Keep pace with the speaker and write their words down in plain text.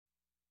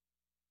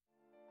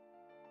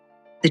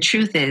The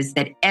truth is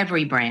that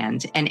every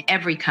brand and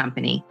every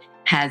company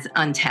has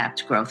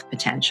untapped growth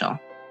potential.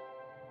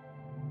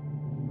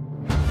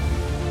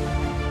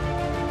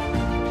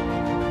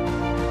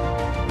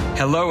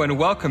 Hello and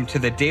welcome to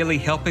the Daily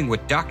Helping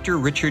with Dr.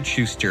 Richard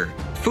Schuster.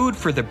 Food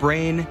for the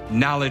brain,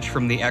 knowledge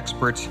from the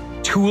experts,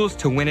 tools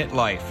to win at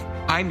life.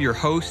 I'm your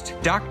host,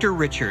 Dr.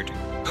 Richard.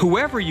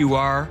 Whoever you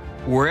are,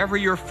 wherever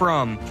you're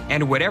from,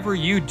 and whatever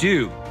you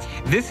do,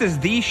 this is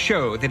the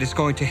show that is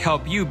going to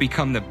help you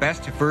become the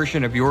best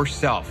version of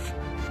yourself.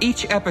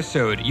 Each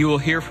episode, you will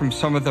hear from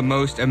some of the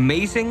most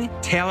amazing,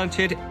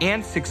 talented,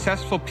 and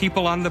successful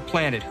people on the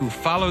planet who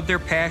followed their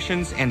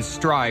passions and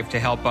strive to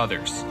help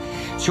others.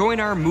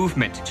 Join our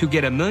movement to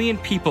get 1 million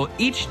people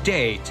each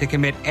day to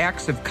commit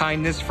acts of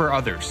kindness for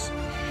others.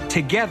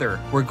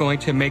 Together, we're going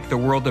to make the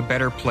world a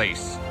better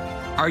place.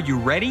 Are you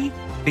ready?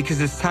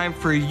 Because it's time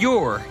for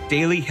your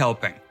Daily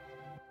Helping.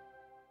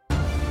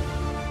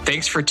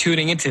 Thanks for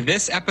tuning into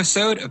this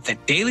episode of the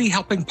Daily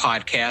Helping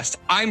Podcast.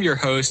 I'm your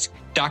host,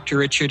 Dr.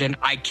 Richard, and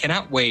I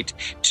cannot wait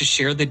to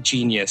share the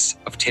genius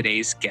of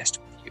today's guest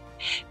with you.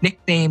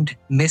 Nicknamed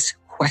Miss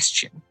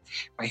Question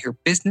by her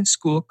business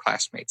school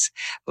classmates,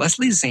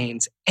 Leslie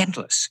Zane's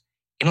endless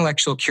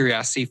intellectual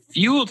curiosity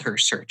fueled her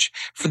search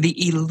for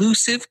the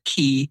elusive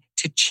key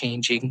to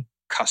changing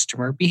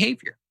customer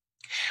behavior.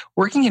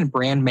 Working in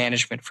brand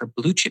management for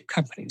blue chip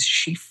companies,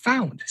 she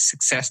found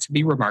success to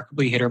be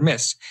remarkably hit or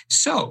miss.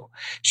 So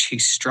she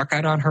struck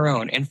out on her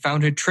own and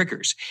founded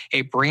Triggers,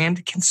 a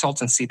brand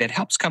consultancy that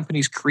helps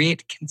companies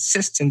create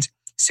consistent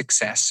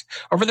success.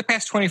 Over the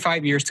past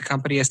 25 years, the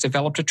company has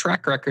developed a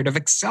track record of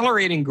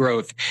accelerating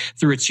growth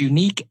through its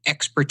unique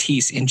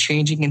expertise in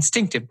changing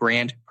instinctive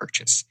brand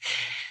purchase.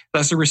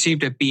 Leslie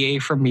received a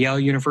BA from Yale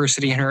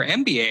University and her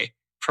MBA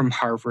from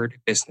Harvard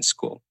Business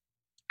School.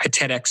 A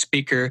TEDx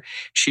speaker,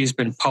 she's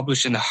been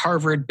published in the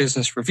Harvard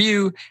Business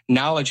Review,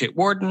 Knowledge at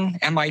Wharton,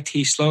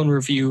 MIT Sloan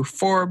Review,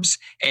 Forbes,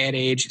 Ad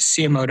Age,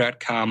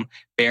 CMO.com,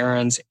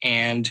 Barron's,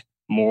 and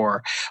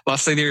more.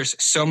 Leslie, there's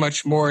so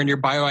much more in your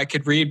bio I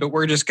could read, but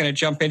we're just going to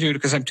jump into it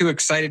because I'm too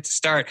excited to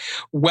start.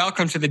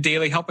 Welcome to the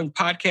Daily Helping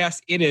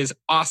Podcast. It is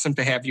awesome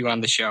to have you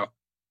on the show.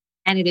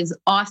 And it is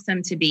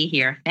awesome to be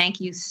here.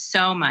 Thank you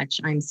so much.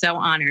 I'm so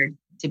honored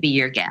to be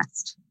your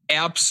guest.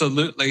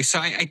 Absolutely. So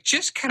I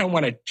just kind of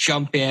want to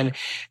jump in.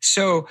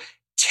 So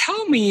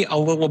tell me a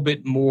little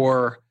bit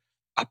more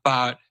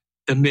about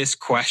the Miss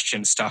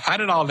Question stuff. How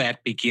did all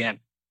that begin?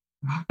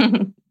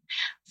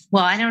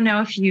 Well, I don't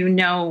know if you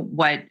know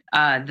what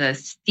the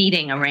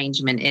seating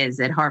arrangement is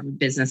at Harvard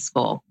Business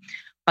School,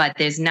 but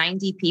there's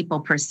 90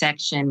 people per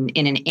section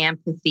in an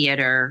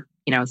amphitheater,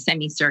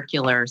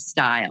 semicircular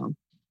style,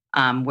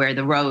 where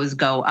the rows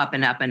go up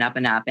and up and up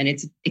and up. And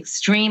it's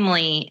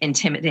extremely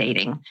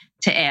intimidating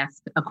to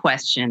ask a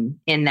question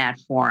in that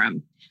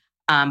forum.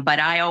 But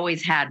I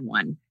always had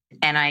one.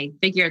 And I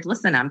figured,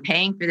 listen, I'm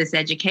paying for this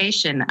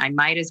education. I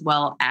might as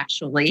well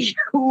actually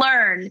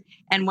learn.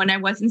 And when I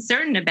wasn't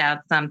certain about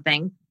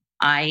something,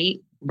 I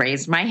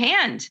raised my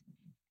hand.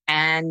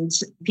 And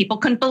people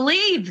couldn't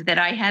believe that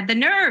I had the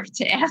nerve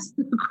to ask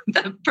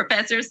the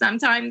professor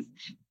sometimes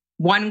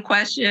one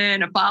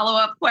question, a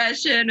follow-up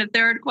question, a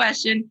third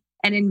question.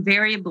 And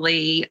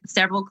invariably,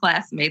 several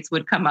classmates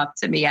would come up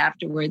to me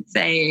afterwards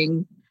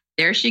saying,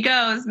 there she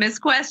goes, Miss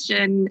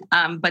Question.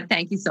 But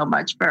thank you so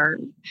much for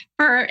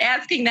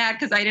asking that,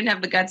 because I didn't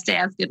have the guts to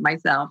ask it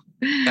myself.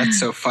 That's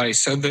so funny.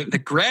 So the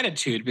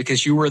gratitude,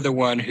 because you were the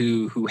one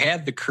who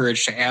had the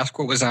courage to ask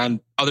what was on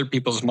other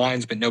people's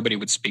minds, but nobody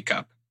would speak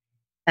up.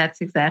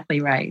 That's exactly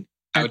right.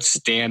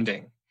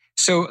 Outstanding.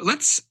 So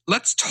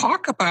let's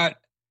talk about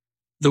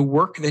the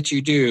work that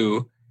you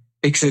do,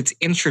 because it's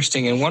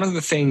interesting. And one of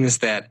the things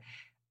that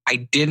I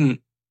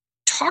didn't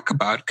talk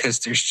about, because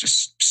there's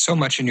just so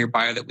much in your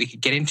bio that we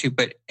could get into,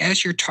 but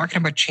as you're talking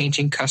about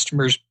changing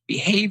customers'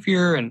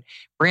 behavior and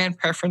brand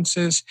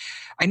preferences,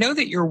 I know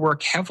that your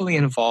work heavily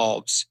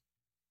involves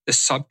the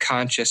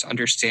subconscious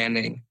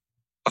understanding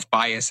of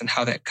bias and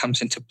how that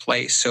comes into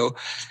play. So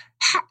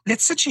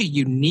that's such a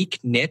unique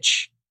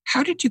niche.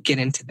 How did you get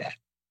into that?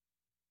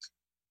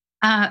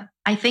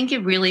 I think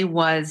it really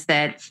was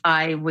that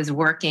I was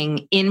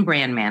working in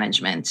brand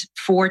management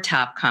for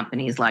top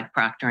companies like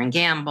Procter &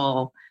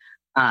 Gamble,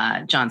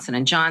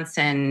 Johnson &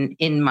 Johnson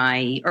in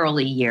my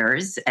early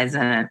years as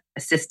an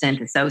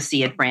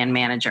associate brand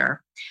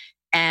manager.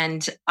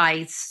 And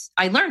I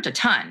learned a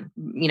ton.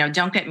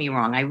 Don't get me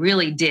wrong. I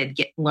really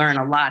did learn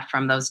a lot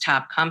from those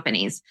top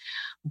companies.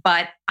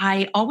 But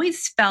I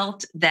always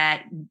felt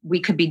that we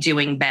could be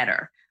doing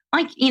better.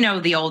 Like,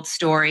 the old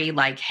story,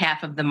 like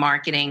half of the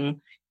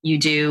marketing you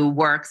do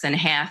works and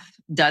half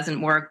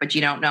doesn't work, but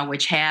you don't know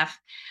which half.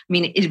 I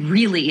mean, it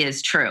really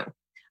is true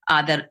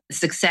that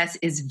success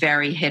is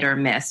very hit or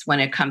miss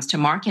when it comes to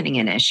marketing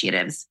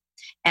initiatives.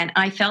 And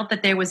I felt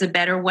that there was a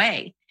better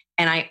way.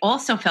 And I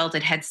also felt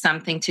it had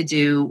something to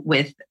do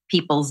with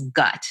people's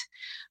gut,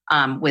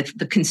 with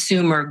the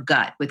consumer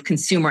gut, with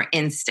consumer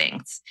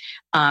instincts.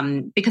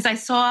 Because I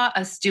saw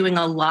us doing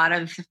a lot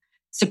of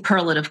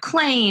superlative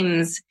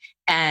claims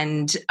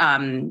and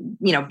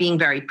being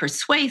very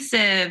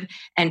persuasive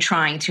and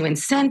trying to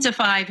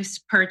incentivize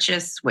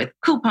purchase with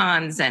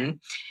coupons. And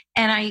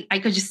I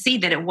could just see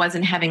that it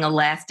wasn't having a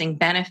lasting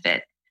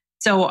benefit.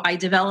 So I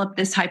developed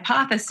this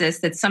hypothesis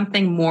that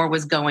something more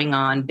was going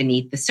on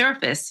beneath the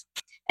surface.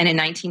 And in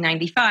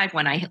 1995,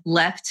 when I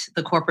left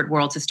the corporate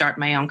world to start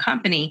my own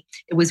company,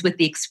 it was with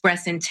the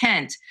express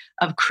intent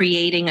of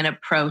creating an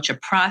approach, a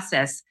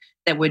process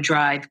that would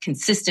drive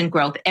consistent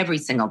growth every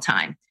single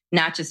time,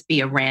 not just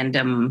be a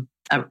random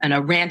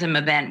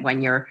event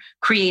when your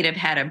creative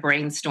had a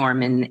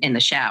brainstorm in the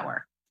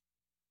shower.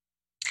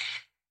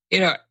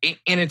 And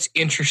it's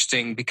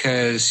interesting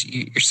because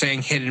you're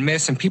saying hit and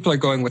miss, and people are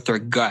going with their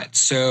gut.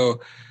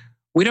 So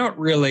we don't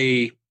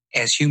really,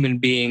 as human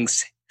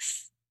beings,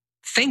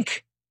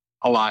 think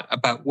a lot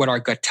about what our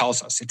gut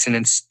tells us. It's an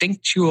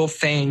instinctual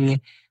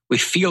thing. We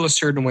feel a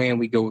certain way and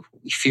we go with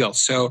what we feel.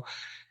 So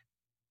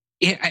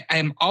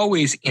I'm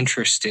always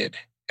interested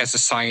as a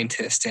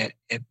scientist at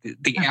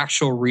the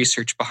actual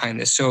research behind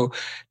this. So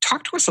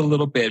talk to us a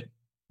little bit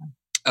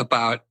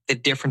about the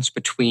difference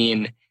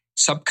between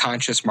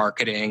subconscious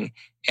marketing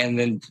and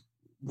then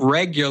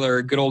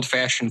regular, good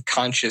old-fashioned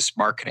conscious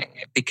marketing,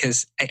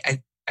 because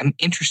I'm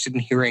interested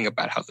in hearing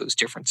about how those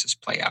differences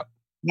play out.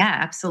 Yeah,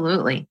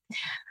 absolutely.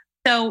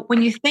 So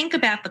when you think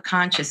about the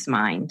conscious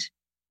mind,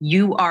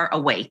 you are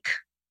awake.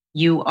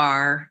 You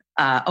are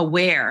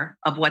aware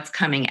of what's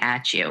coming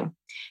at you.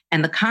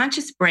 And the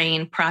conscious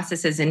brain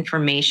processes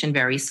information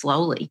very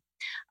slowly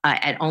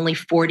at only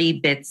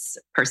 40 bits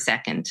per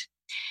second.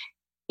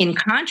 In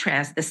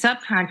contrast, the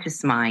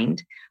subconscious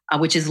mind,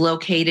 which is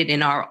located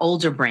in our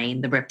older brain,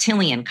 the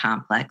reptilian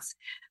complex,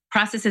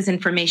 processes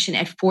information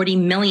at 40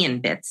 million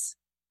bits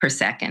per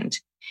second.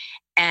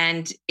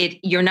 And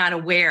you're not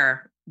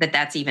aware that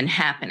that's even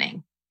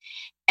happening.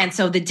 And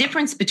so the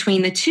difference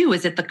between the two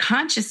is that the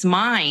conscious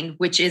mind,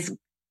 which is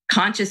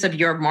conscious of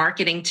your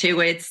marketing to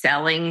it,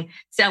 selling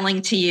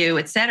to you,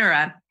 et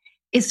cetera,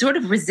 is sort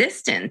of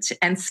resistant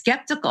and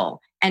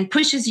skeptical and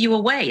pushes you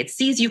away. It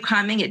sees you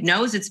coming. It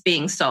knows it's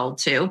being sold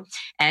to.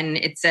 And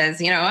it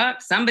says,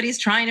 somebody's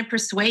trying to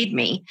persuade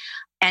me.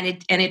 And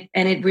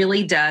it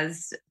really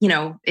does,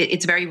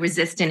 it's very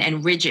resistant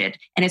and rigid.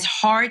 And it's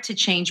hard to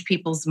change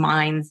people's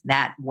minds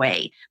that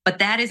way. But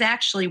that is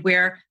actually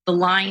where the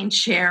lion's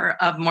share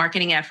of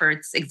marketing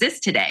efforts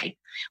exist today.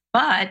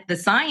 But the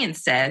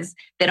science says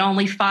that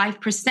only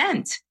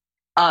 5%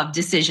 of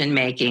decision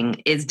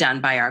making is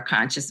done by our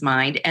conscious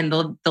mind. And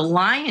the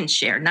lion's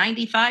share,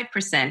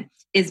 95%,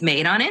 is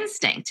made on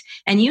instinct.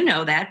 And you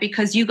know that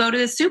because you go to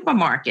the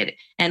supermarket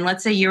and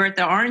let's say you're at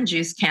the orange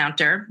juice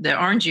counter, the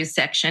orange juice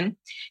section,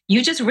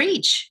 you just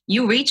reach.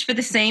 You reach for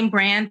the same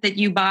brand that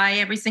you buy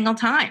every single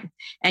time.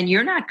 And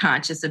you're not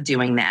conscious of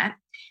doing that.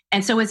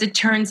 And so as it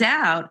turns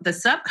out, the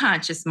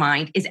subconscious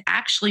mind is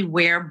actually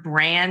where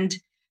brand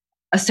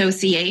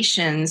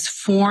associations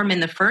form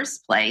in the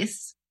first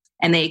place,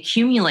 and they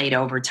accumulate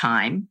over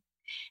time.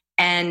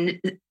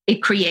 And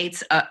it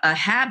creates a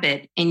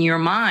habit in your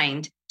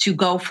mind to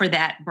go for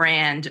that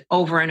brand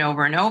over and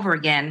over and over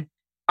again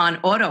on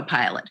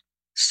autopilot.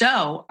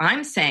 So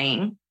I'm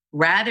saying,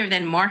 rather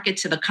than market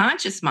to the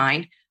conscious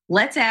mind,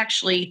 let's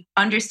actually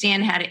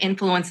understand how to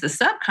influence the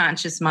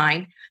subconscious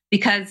mind,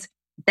 because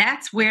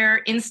that's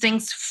where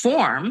instincts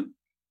form.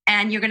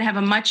 And you're going to have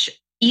a much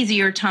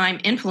easier time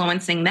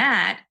influencing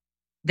that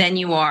than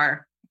you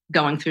are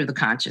going through the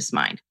conscious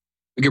mind.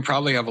 We could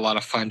probably have a lot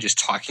of fun just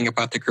talking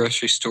about the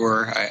grocery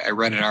store. I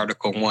read an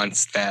article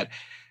once that,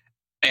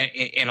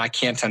 and I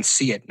can't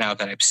unsee it now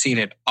that I've seen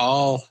it,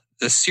 all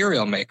the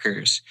cereal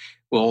makers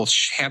will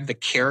have the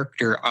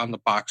character on the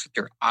box with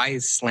their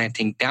eyes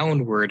slanting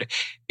downward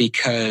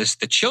because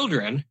the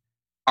children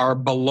are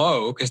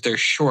below, because they're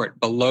short,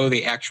 below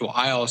the actual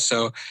aisle.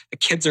 So the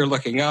kids are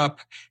looking up,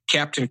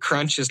 Captain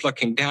Crunch is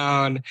looking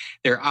down,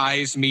 their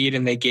eyes meet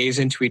and they gaze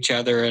into each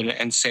other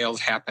and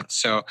sales happen.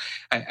 So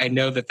I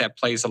know that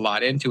plays a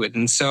lot into it.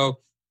 And so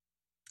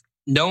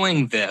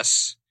knowing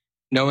this,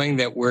 knowing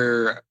that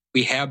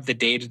we have the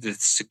data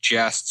that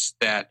suggests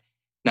that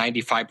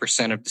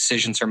 95% of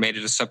decisions are made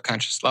at a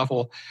subconscious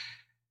level,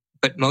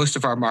 but most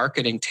of our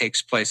marketing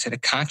takes place at a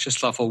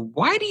conscious level.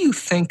 Why do you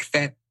think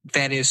that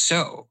is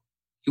so?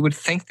 You would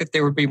think that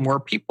there would be more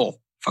people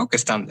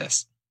focused on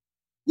this.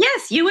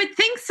 Yes, you would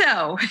think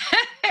so.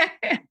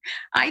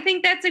 I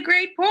think that's a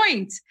great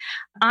point.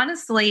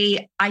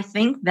 Honestly, I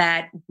think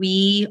that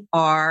we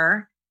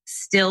are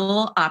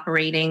still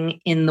operating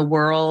in the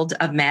world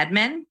of Mad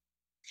Men.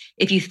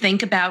 If you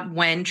think about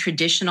when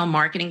traditional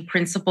marketing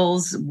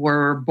principles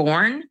were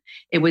born,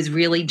 it was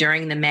really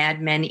during the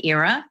Mad Men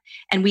era,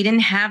 and we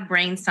didn't have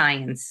brain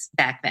science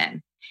back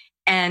then.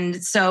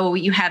 And so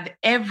you have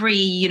every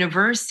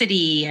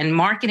university and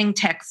marketing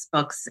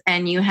textbooks,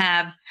 and you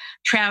have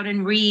Trout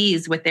and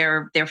Rees with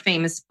their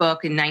famous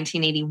book in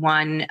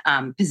 1981,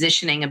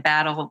 Positioning the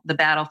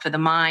Battle for the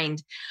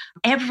Mind.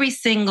 Every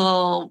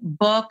single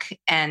book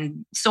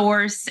and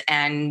source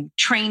and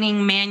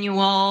training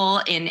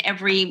manual in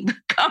every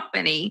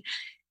company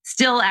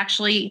still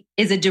actually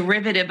is a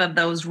derivative of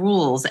those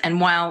rules.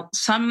 And while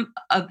some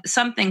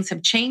things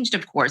have changed,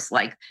 of course,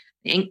 like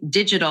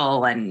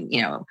digital and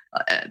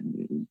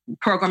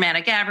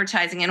programmatic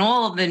advertising and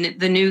all of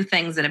the new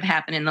things that have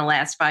happened in the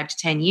last 5 to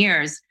 10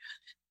 years,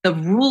 the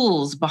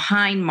rules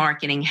behind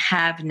marketing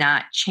have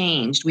not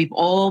changed. We've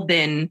all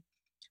been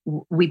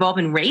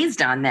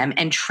raised on them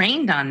and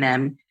trained on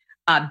them.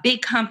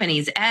 Big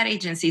companies, ad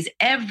agencies,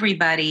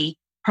 everybody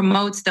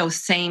promotes those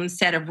same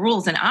set of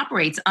rules and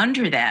operates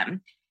under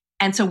them.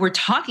 And so we're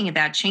talking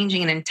about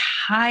changing an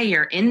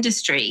entire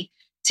industry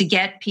to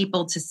get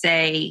people to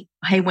say,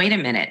 hey, wait a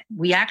minute,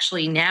 we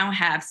actually now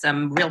have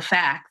some real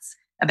facts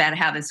about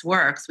how this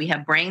works. We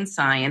have brain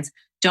science.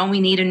 Don't we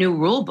need a new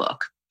rule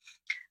book?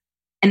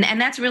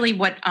 And that's really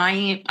what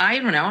I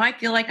don't know. I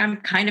feel like I'm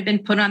kind of been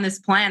put on this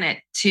planet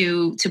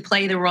to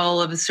play the role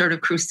of a sort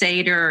of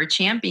crusader or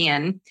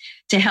champion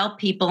to help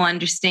people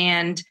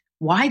understand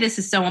why this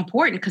is so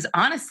important. Because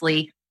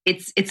honestly,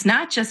 it's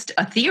not just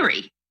a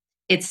theory.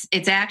 It's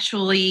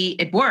actually,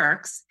 it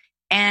works,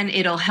 and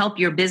it'll help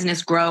your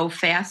business grow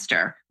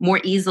faster,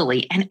 more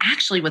easily, and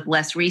actually with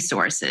less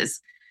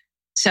resources.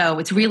 So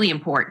it's really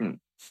important.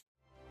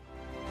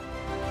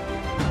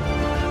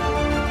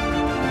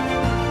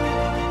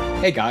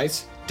 Hey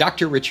guys,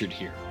 Dr. Richard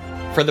here.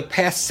 For the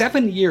past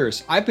 7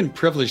 years, I've been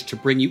privileged to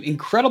bring you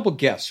incredible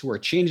guests who are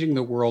changing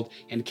the world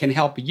and can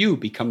help you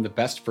become the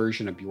best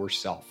version of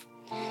yourself.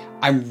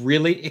 I'm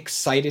really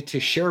excited to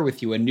share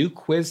with you a new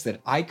quiz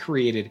that I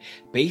created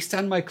based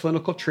on my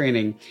clinical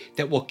training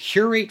that will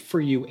curate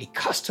for you a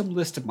custom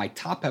list of my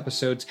top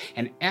episodes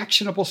and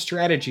actionable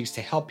strategies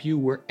to help you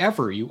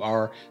wherever you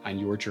are on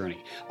your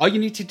journey. All you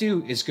need to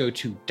do is go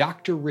to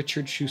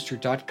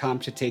drrichardschuster.com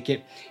to take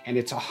it, and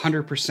it's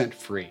 100%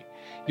 free.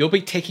 You'll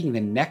be taking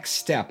the next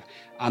step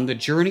on the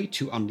journey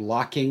to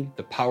unlocking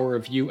the power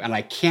of you, and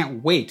I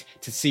can't wait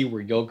to see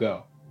where you'll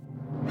go.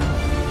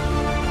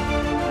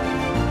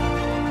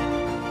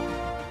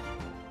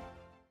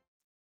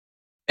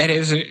 That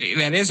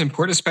is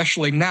important,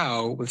 especially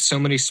now with so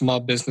many small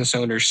business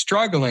owners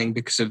struggling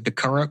because of the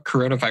current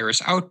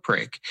coronavirus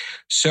outbreak.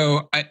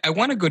 So I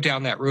want to go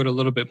down that road a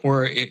little bit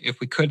more if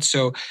we could.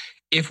 So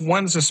if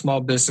one's a small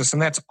business,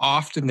 and that's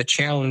often the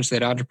challenge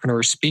that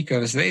entrepreneurs speak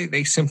of, is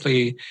they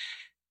simply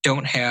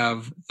don't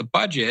have the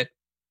budget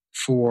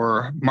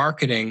for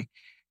marketing.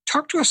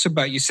 Talk to us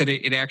about, you said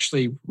it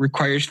actually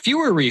requires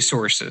fewer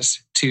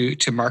resources to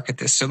market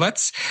this. So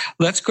let's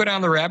go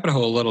down the rabbit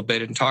hole a little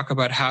bit and talk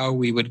about how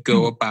we would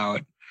go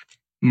about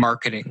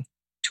marketing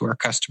to our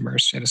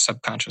customers at a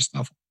subconscious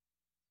level.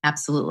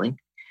 Absolutely.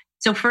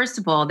 So first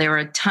of all, there are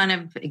a ton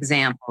of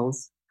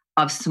examples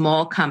of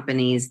small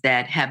companies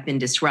that have been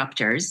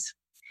disruptors,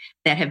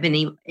 that have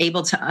been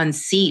able to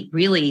unseat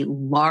really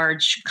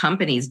large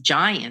companies,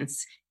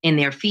 giants in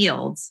their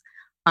fields,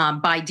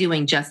 by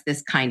doing just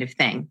this kind of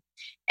thing.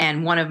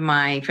 And one of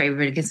my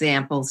favorite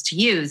examples to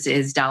use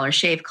is Dollar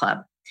Shave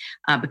Club,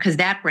 because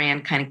that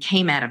brand kind of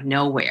came out of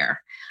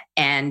nowhere,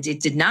 and it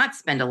did not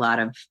spend a lot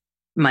of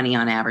money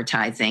on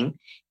advertising.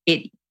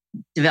 It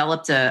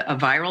developed a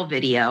viral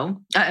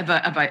video,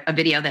 a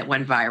video that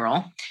went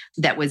viral,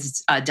 that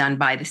was done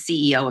by the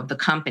CEO of the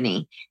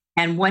company.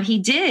 And what he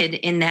did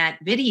in that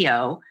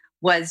video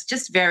was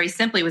just very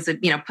simply was,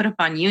 put up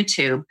on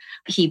YouTube.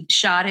 He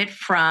shot it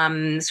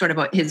from sort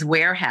of his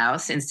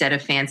warehouse instead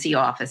of fancy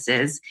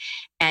offices.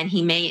 And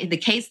the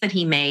case that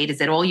he made is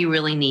that all you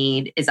really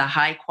need is a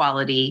high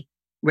quality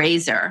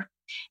razor.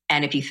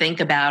 And if you think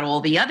about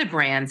all the other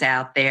brands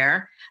out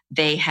there,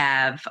 they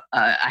have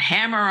a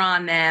hammer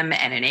on them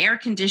and an air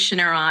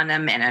conditioner on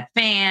them and a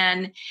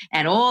fan,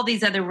 and all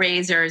these other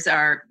razors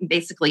are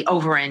basically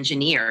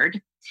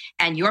over-engineered.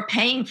 And you're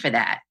paying for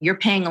that. You're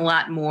paying a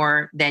lot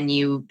more than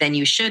you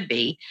should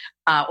be.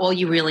 All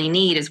you really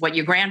need is what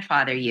your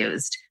grandfather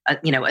used,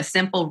 a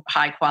simple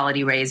high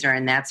quality razor,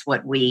 and that's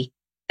what we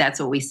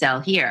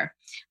sell here.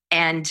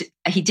 And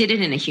he did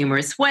it in a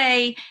humorous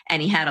way,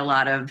 and he had a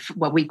lot of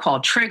what we call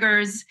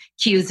triggers,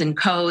 cues and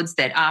codes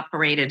that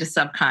operate at a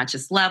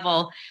subconscious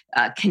level,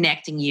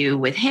 connecting you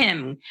with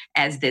him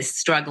as this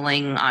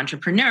struggling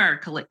entrepreneur,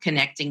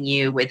 connecting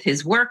you with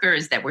his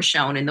workers that were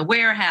shown in the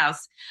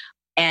warehouse.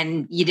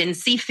 And you didn't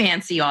see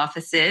fancy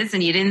offices,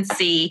 and you didn't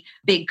see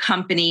big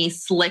company,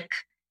 slick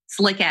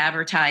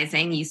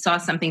advertising. You saw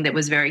something that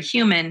was very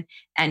human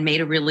and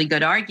made a really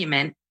good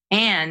argument.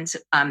 And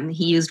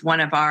he used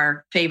one of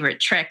our favorite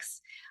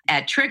tricks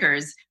at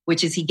triggers,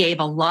 which is he gave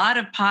a lot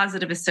of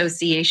positive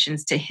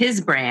associations to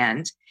his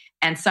brand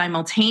and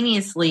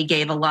simultaneously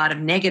gave a lot of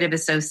negative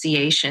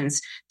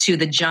associations to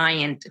the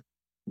giant,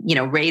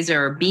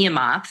 razor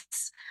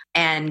behemoths.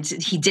 And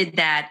he did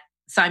that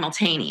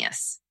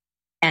simultaneous.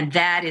 And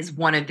that is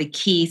one of the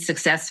key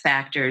success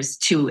factors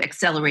to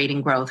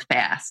accelerating growth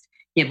fast.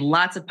 Give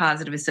lots of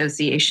positive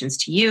associations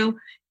to you,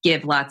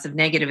 give lots of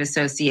negative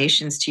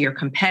associations to your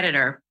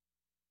competitor.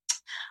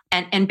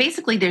 And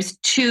basically, there's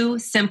 2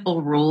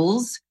 simple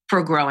rules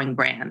for growing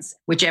brands,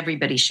 which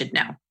everybody should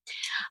know.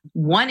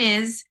 One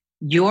is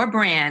your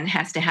brand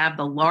has to have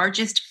the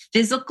largest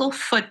physical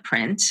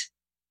footprint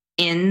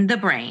in the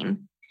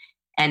brain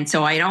And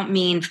so I don't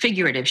mean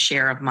figurative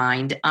share of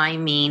mind. I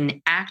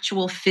mean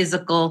actual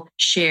physical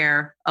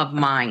share of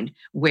mind,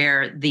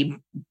 where the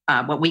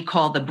what we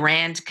call the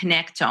brand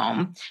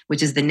connectome,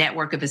 which is the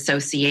network of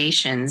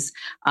associations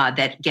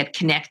that get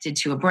connected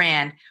to a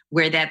brand,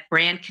 where that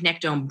brand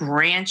connectome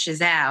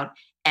branches out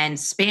and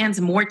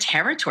spans more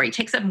territory,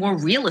 takes up more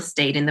real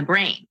estate in the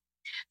brain.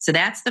 So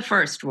that's the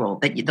first rule,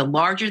 that the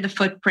larger the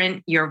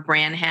footprint your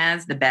brand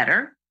has, the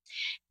better.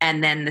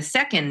 And then the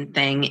second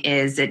thing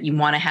is that you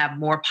want to have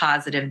more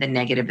positive than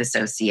negative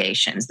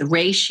associations. The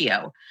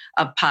ratio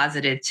of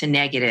positive to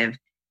negative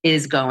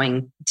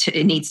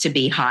it needs to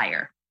be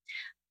higher.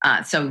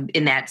 So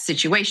in that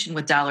situation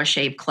with Dollar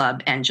Shave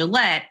Club and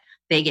Gillette,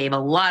 they gave a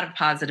lot of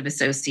positive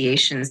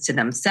associations to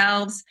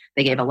themselves.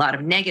 They gave a lot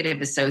of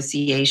negative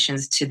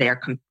associations to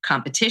their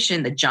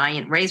competition, the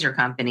giant razor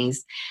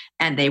companies,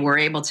 and they were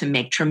able to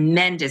make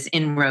tremendous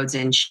inroads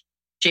in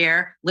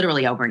share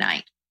literally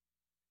overnight.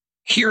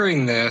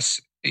 Hearing this,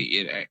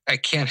 I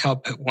can't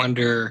help but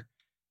wonder,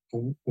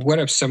 what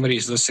if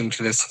somebody's listening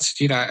to this and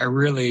says, I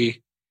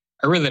really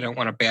don't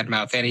want to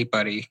badmouth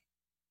anybody.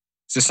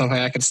 Is this something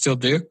I can still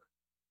do?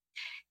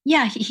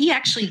 Yeah, he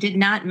actually did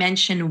not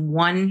mention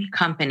one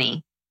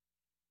company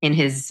in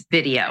his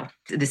video,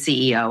 the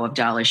CEO of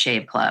Dollar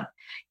Shave Club.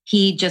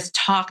 He just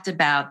talked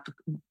about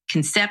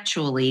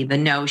conceptually the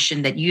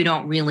notion that you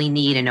don't really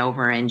need an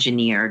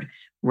over-engineered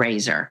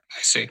razor.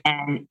 I see.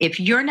 And if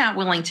you're not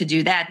willing to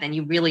do that, then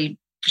you really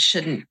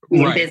shouldn't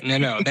be in business.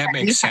 No, that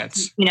makes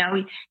sense.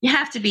 You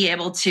have to be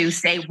able to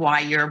say why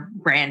your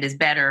brand is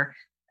better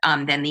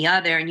than the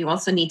other. And you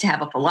also need to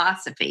have a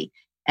philosophy.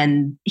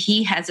 And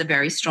he has a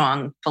very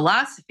strong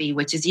philosophy,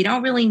 which is you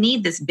don't really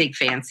need this big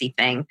fancy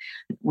thing,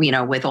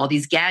 with all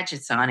these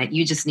gadgets on it.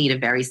 You just need a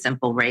very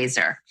simple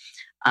razor.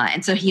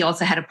 And so he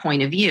also had a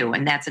point of view.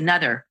 And that's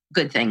another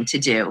good thing to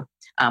do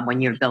when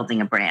you're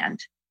building a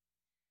brand.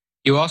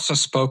 You also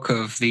spoke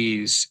of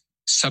these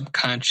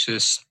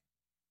subconscious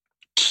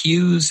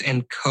cues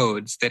and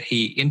codes that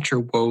he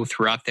interwove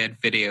throughout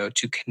that video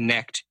to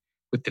connect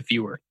with the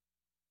viewer.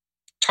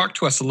 Talk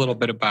to us a little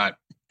bit about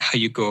how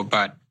you go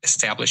about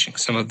establishing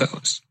some of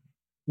those.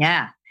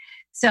 Yeah.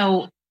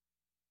 So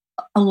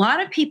a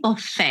lot of people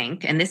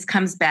think, and this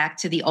comes back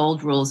to the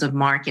old rules of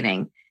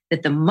marketing,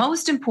 that the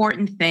most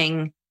important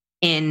thing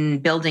in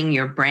building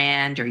your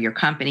brand or your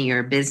company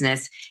or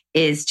business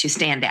is to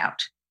stand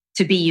out,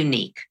 to be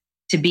unique,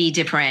 to be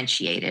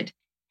differentiated.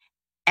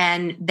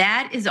 And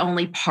that is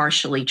only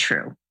partially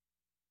true.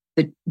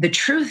 The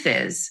truth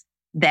is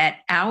that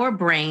our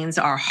brains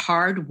are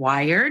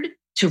hardwired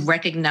to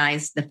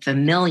recognize the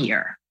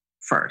familiar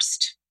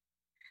first.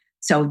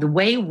 So the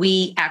way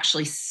we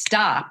actually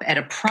stop at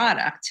a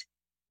product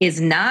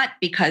is not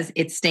because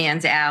it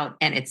stands out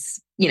and it's,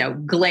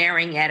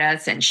 glaring at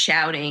us and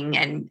shouting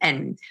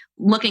and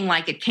looking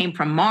like it came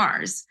from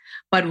Mars,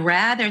 but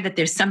rather that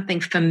there's something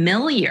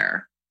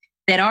familiar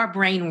that our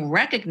brain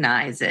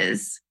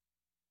recognizes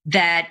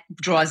that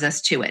draws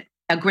us to it.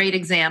 A great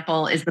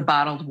example is the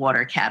bottled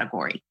water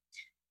category.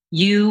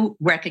 You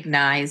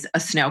recognize a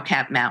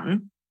snow-capped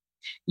mountain.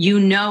 You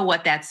know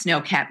what that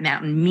snow-capped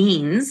mountain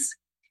means.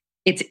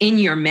 It's in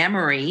your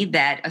memory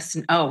that,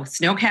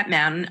 snow-capped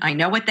mountain, I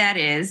know what that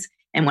is.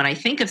 And when I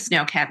think of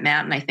snow-capped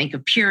mountain, I think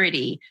of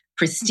purity,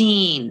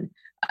 pristine,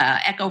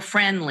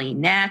 eco-friendly,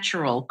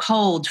 natural,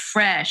 cold,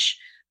 fresh,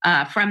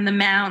 from the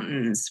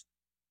mountains.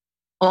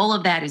 All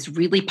of that is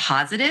really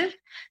positive.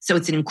 So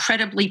it's an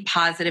incredibly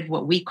positive,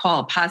 what we call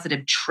a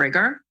positive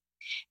trigger.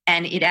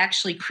 And it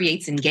actually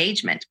creates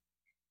engagement.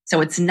 So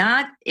it's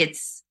not,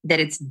 it's that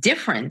it's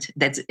different,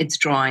 that it's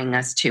drawing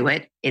us to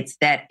it. It's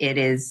that it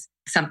is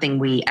something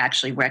we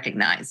actually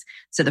recognize.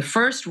 So the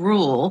first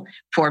rule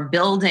for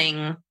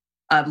building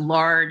a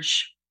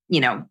large,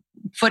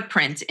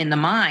 footprint in the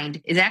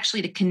mind is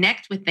actually to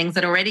connect with things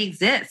that already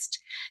exist,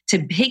 to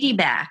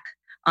piggyback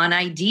on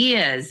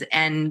ideas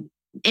and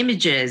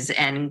images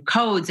and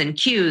codes and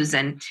cues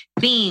and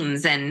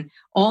themes and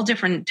all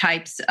different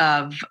types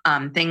of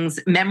things,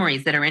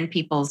 memories that are in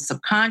people's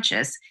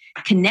subconscious.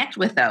 Connect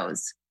with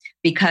those,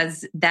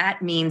 because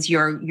that means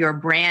your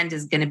brand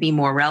is going to be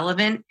more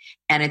relevant,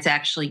 and it's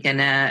actually going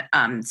to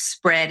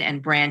spread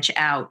and branch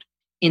out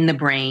in the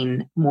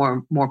brain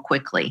more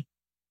quickly.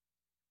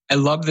 I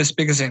love this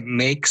because it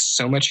makes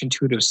so much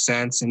intuitive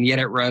sense, and yet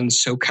it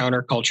runs so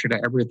counterculture to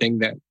everything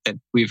that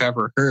we've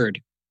ever heard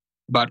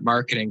about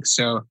marketing.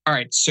 So, all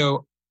right.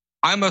 So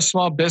I'm a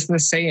small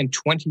business, say in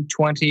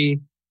 2020,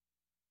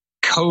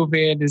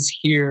 COVID is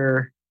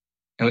here.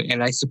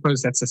 And I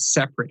suppose that's a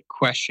separate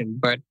question,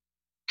 but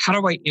how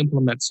do I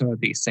implement some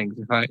of these things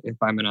if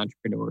I'm an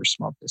entrepreneur or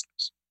small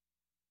business?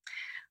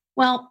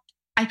 Well,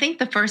 I think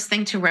the first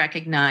thing to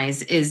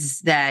recognize is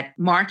that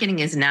marketing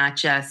is not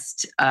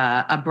just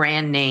a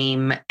brand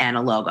name and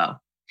a logo.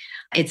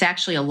 It's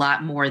actually a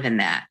lot more than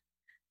that.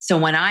 So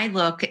when I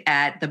look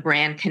at the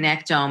brand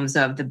connectomes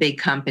of the big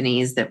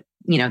companies that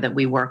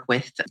we work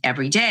with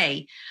every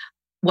day,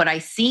 what I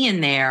see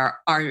in there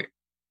are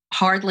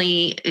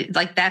hardly,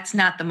 like, that's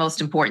not the most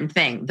important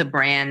thing, the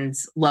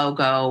brand's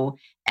logo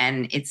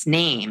and its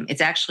name.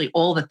 It's actually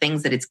all the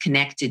things that it's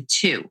connected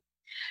to.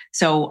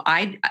 So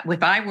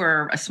if I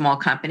were a small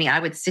company, I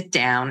would sit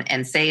down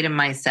and say to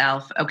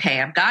myself,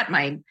 okay, I've got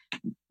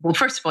well,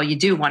 first of all, you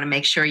do want to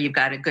make sure you've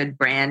got a good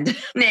brand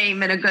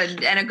name and a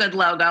good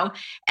logo,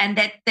 and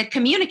that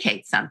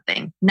communicates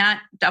something, not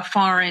a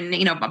foreign,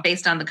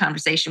 based on the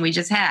conversation we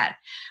just had,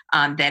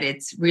 that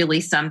it's really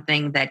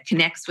something that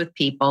connects with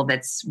people,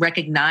 that's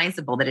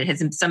recognizable, that it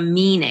has some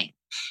meaning.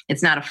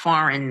 It's not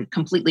a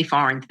completely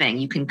foreign thing.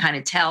 You can kind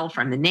of tell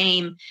from the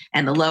name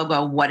and the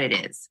logo what it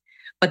is.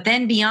 But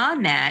then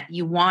beyond that,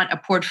 you want a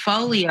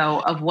portfolio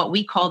of what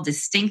we call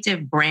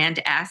distinctive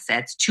brand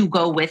assets to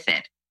go with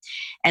it.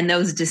 And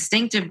those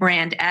distinctive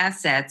brand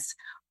assets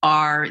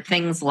are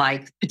things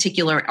like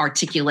particular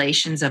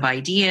articulations of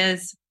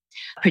ideas,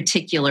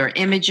 particular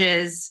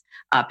images,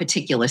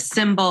 particular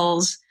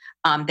symbols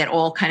that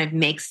all kind of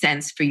make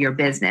sense for your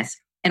business.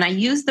 And I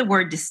use the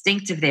word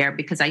distinctive there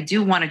because I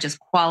do want to just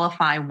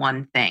qualify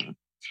one thing.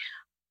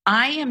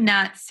 I am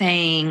not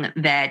saying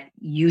that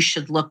you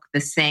should look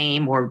the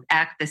same or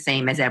act the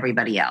same as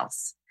everybody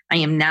else. I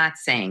am not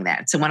saying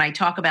that. So when I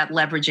talk about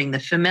leveraging the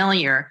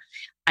familiar,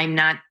 I'm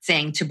not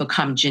saying to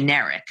become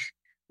generic.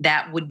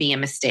 That would be a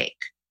mistake.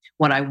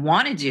 What I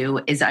want to do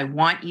is I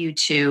want you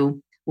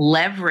to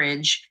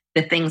leverage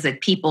the things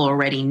that people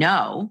already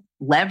know,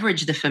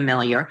 leverage the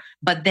familiar,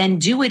 but then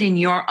do it in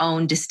your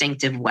own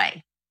distinctive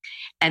way.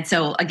 And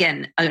so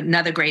again,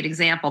 another great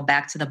example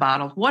back to the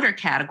bottled water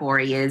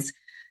category is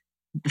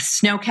the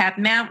snow-capped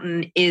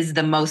mountain is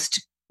the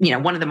most,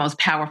 one of the most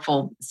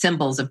powerful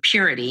symbols of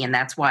purity. And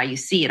that's why you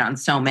see it on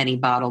so many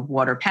bottled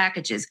water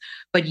packages.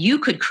 But you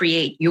could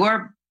create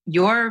your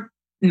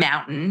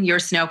mountain, your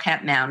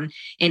snow-capped mountain,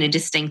 in a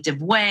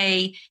distinctive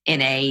way,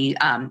 in a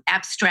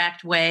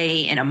abstract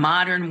way, in a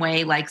modern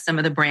way, like some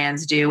of the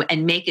brands do,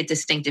 and make it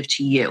distinctive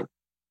to you.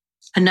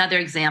 Another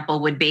example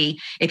would be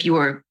if you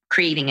were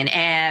creating an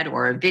ad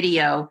or a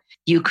video,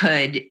 you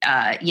could,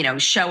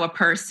 show a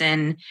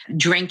person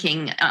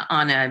drinking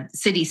on a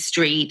city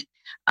street,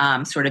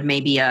 sort of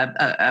maybe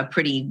a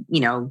pretty,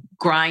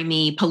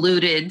 grimy,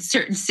 polluted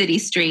certain city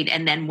street.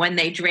 And then when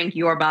they drink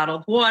your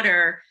bottled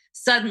water,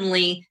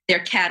 suddenly they're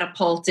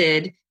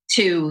catapulted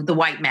to the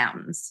White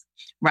Mountains,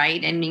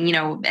 right? And,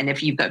 and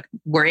if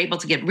we're able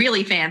to get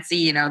really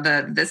fancy,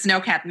 the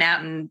snow-capped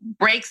mountain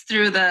breaks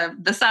through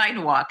the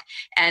sidewalk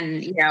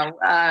and,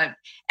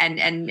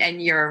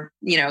 and you're,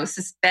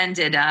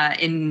 suspended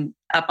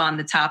up on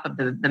the top of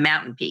the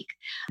mountain peak.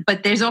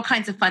 But there's all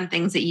kinds of fun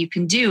things that you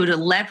can do to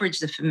leverage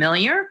the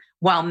familiar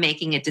while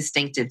making it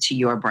distinctive to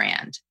your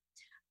brand.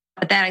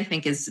 But that, I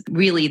think, is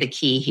really the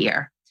key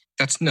here.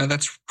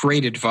 That's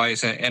great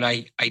advice. And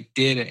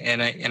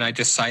I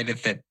decided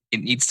that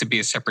it needs to be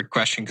a separate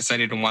question because I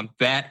didn't want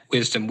that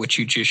wisdom, which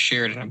you just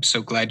shared, and I'm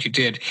so glad you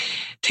did,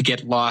 to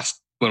get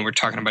lost when we're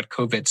talking about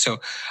COVID. So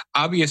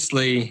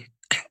obviously,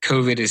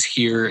 COVID is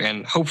here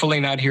and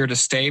hopefully not here to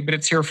stay, but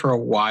it's here for a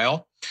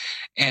while.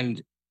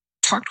 And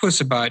talk to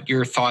us about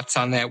your thoughts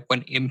on that,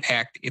 what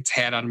impact it's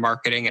had on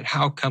marketing and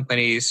how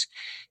companies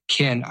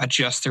can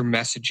adjust their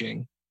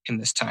messaging in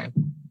this time.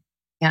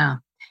 Yeah.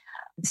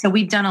 So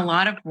we've done a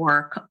lot of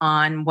work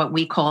on what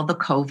we call the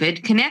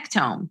COVID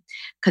connectome,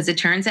 because it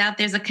turns out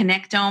there's a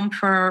connectome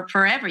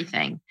for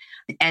everything.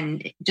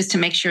 And just to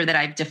make sure that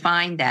I've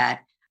defined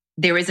that,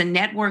 there is a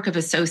network of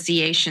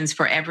associations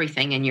for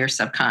everything in your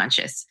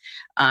subconscious,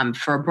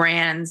 for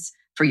brands,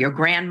 for your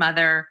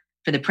grandmother,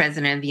 for the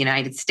President of the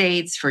United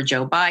States, for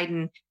Joe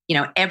Biden.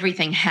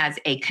 Everything has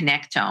a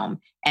connectome,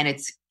 and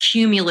it's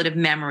cumulative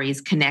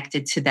memories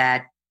connected to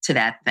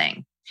that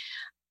thing.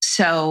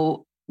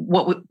 So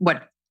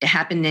what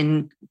happened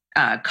in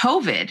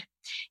COVID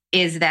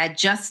is that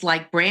just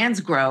like brands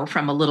grow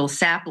from a little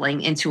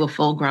sapling into a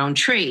full-grown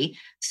tree,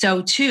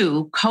 so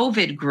too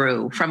COVID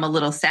grew from a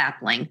little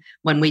sapling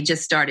when we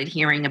just started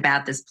hearing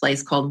about this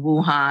place called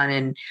Wuhan,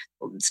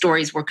 and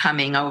stories were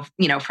coming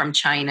from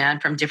China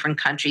and from different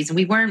countries, and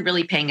we weren't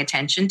really paying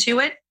attention to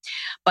it.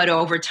 But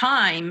over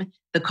time,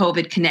 the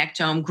COVID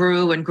connectome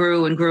grew and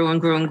grew and grew and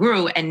grew and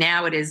grew, and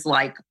now it is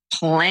like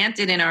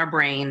planted in our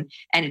brain,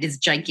 and it is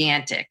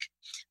gigantic.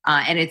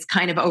 And it's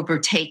kind of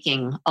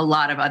overtaking a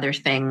lot of other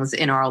things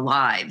in our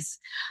lives.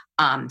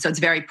 So it's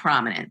very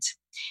prominent.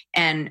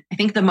 And I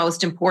think the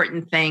most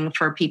important thing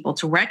for people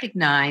to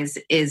recognize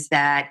is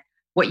that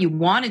what you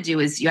want to do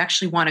is you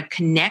actually want to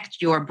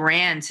connect your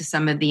brand to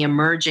some of the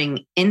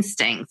emerging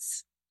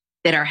instincts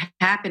that are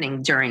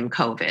happening during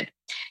COVID.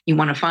 You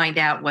want to find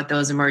out what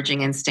those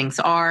emerging instincts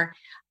are.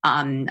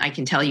 I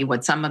can tell you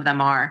what some of them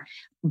are.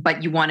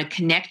 But you want to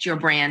connect your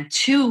brand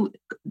to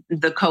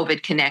the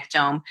COVID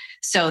connectome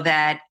so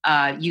that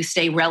you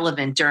stay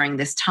relevant during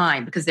this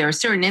time, because there are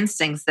certain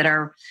instincts that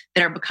are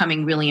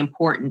becoming really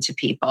important to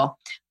people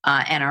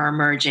and are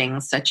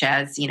emerging, such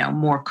as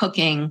more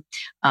cooking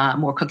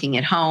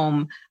at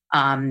home,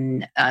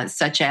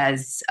 such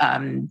as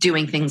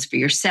doing things for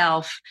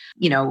yourself,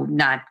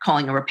 not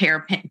calling a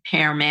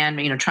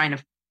repairman, trying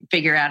to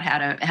figure out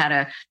how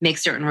to make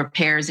certain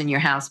repairs in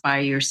your house by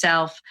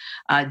yourself,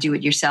 do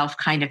it yourself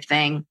kind of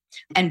thing,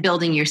 and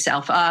building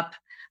yourself up.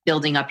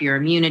 building up your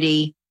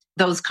immunity,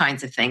 those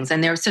kinds of things.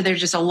 And there's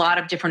just a lot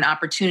of different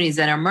opportunities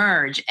that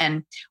emerge.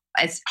 And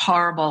as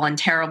horrible and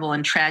terrible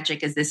and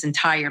tragic as this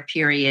entire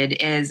period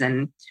is,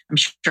 and I'm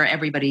sure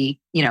everybody,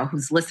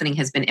 who's listening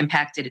has been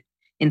impacted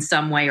in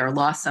some way or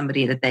lost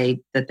somebody that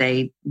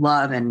they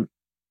love, and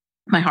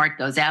my heart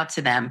goes out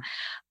to them.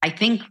 I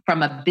think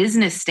from a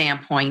business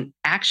standpoint,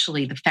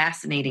 actually the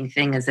fascinating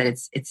thing is that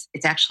it's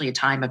actually a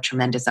time of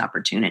tremendous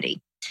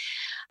opportunity,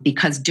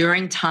 because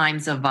during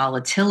times of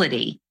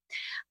volatility,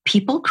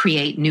 people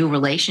create new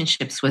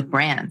relationships with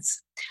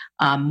brands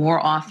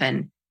more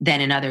often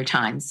than in other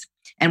times.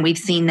 And we've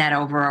seen that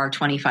over our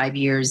 25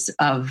 years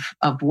of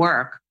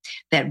work,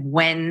 that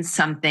when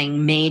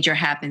something major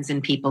happens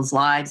in people's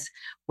lives,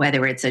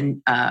 whether it's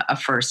a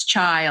first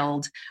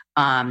child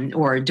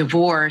or a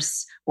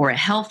divorce or a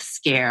health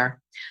scare,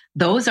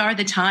 those are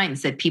the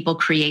times that people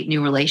create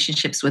new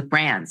relationships with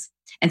brands.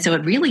 And so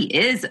it really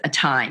is a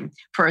time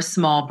for a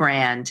small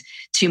brand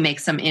to make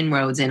some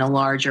inroads in a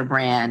larger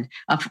brand,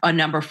 a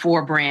number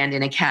 4 brand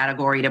in a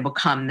category to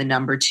become the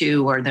number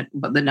 2 or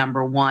the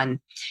number 1.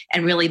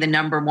 And really the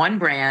number 1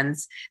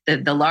 brands,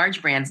 the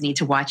large brands, need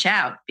to watch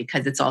out,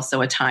 because it's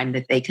also a time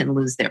that they can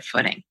lose their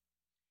footing.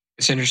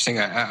 It's interesting.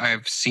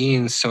 I've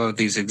seen some of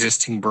these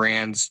existing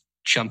brands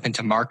jump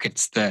into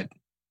markets that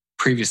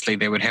previously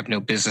they would have no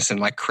business in,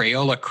 like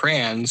Crayola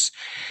Crayons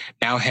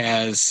now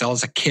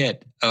sells a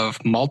kit of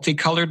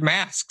multicolored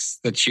masks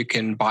that you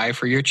can buy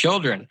for your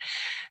children.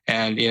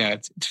 And,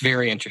 it's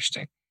very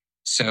interesting.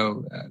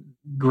 So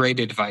great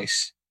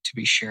advice, to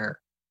be sure.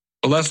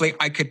 Well, Leslie,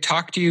 I could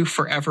talk to you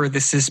forever.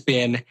 This has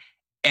been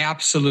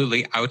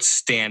absolutely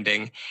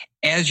outstanding.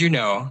 As you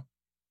know,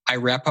 I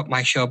wrap up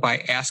my show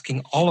by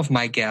asking all of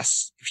my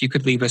guests if you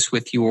could leave us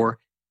with your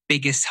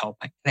biggest help.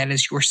 That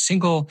is your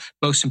single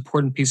most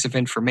important piece of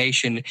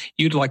information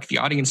you'd like the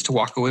audience to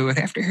walk away with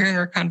after hearing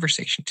our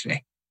conversation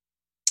today.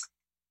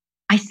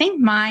 I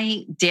think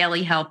my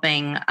daily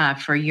helping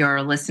for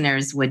your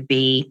listeners would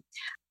be,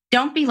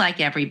 don't be like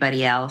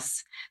everybody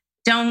else.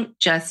 Don't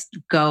just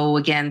go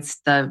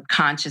against the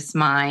conscious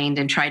mind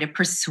and try to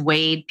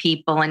persuade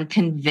people and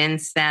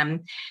convince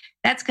them.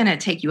 That's going to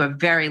take you a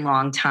very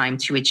long time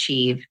to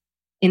achieve.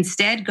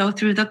 Instead, go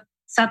through the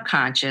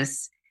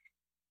subconscious.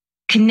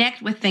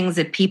 Connect with things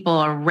that people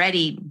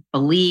already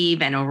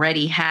believe and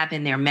already have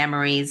in their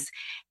memories,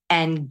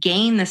 and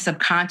gain the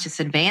subconscious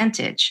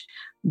advantage.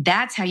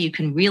 That's how you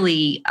can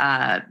really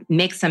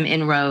make some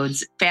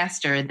inroads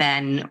faster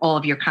than all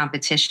of your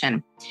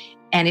competition.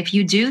 And if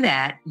you do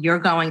that, you're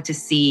going to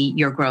see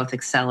your growth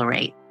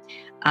accelerate.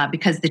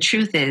 Because the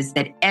truth is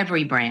that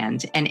every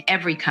brand and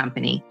every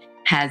company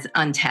has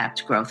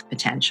untapped growth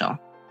potential.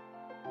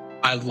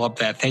 I love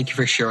that. Thank you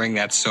for sharing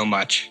that so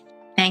much.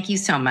 Thank you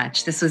so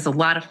much. This was a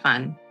lot of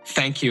fun.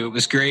 Thank you. It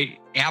was great.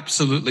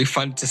 Absolutely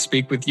fun to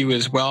speak with you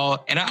as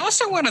well. And I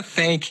also want to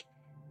thank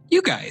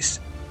you guys.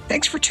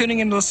 Thanks for tuning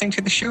in and listening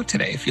to the show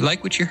today. If you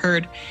like what you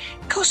heard,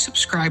 go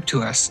subscribe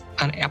to us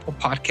on Apple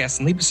Podcasts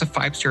and leave us a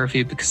 5-star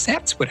review, because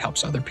that's what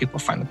helps other people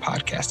find the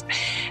podcast.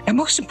 And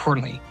most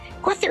importantly,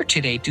 go out there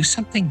today, do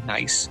something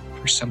nice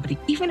for somebody,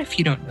 even if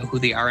you don't know who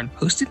they are, and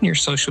post it in your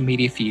social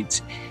media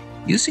feeds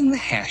using the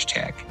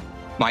hashtag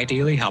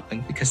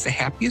 #MyDailyHelping, because the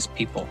happiest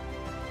people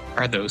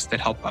are those that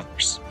help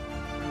others.